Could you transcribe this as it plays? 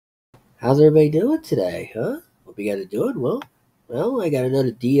How's everybody doing today, huh? Hope you guys are doing well. I got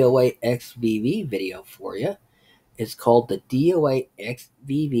another DOAXVV video for you. It's called the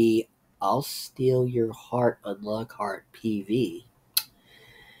DOAXVV I'll Steal Your Heart Unlock Heart PV.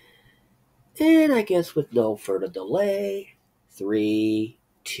 And I guess with no further delay, 3,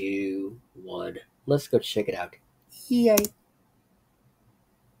 2, 1, let's go check it out. Yay!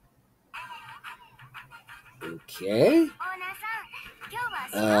 Okay.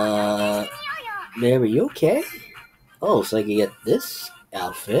 Ma'am, are you okay? Oh, so I can get this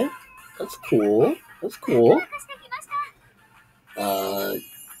outfit. That's cool. That's cool. Are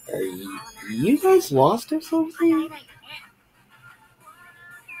you guys lost or something?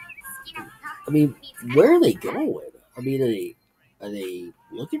 I mean, where are they going? I mean, are they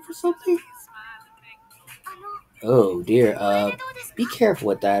looking for something? Oh dear. Be careful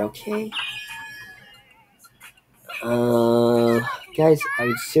with that, okay? Guys, I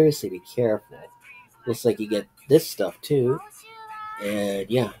mean, seriously, be careful. Looks like you get this stuff too. And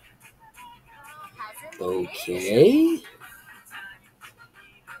yeah. Okay.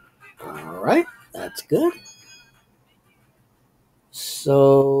 Alright, that's good.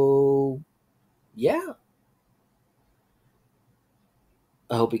 So, yeah.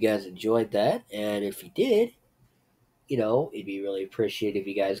 I hope you guys enjoyed that. And if you did, it'd be really appreciated if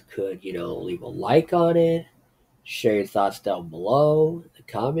you guys could, leave a like on it, share your thoughts down below in the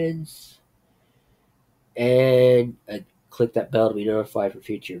comments, and click that bell to be notified for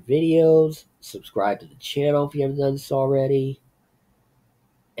future videos. Subscribe to the channel if you haven't done this already,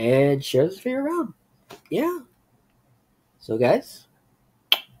 and share this video around. Yeah. So, guys,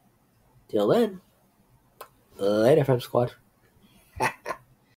 till then, later, Fam Squad.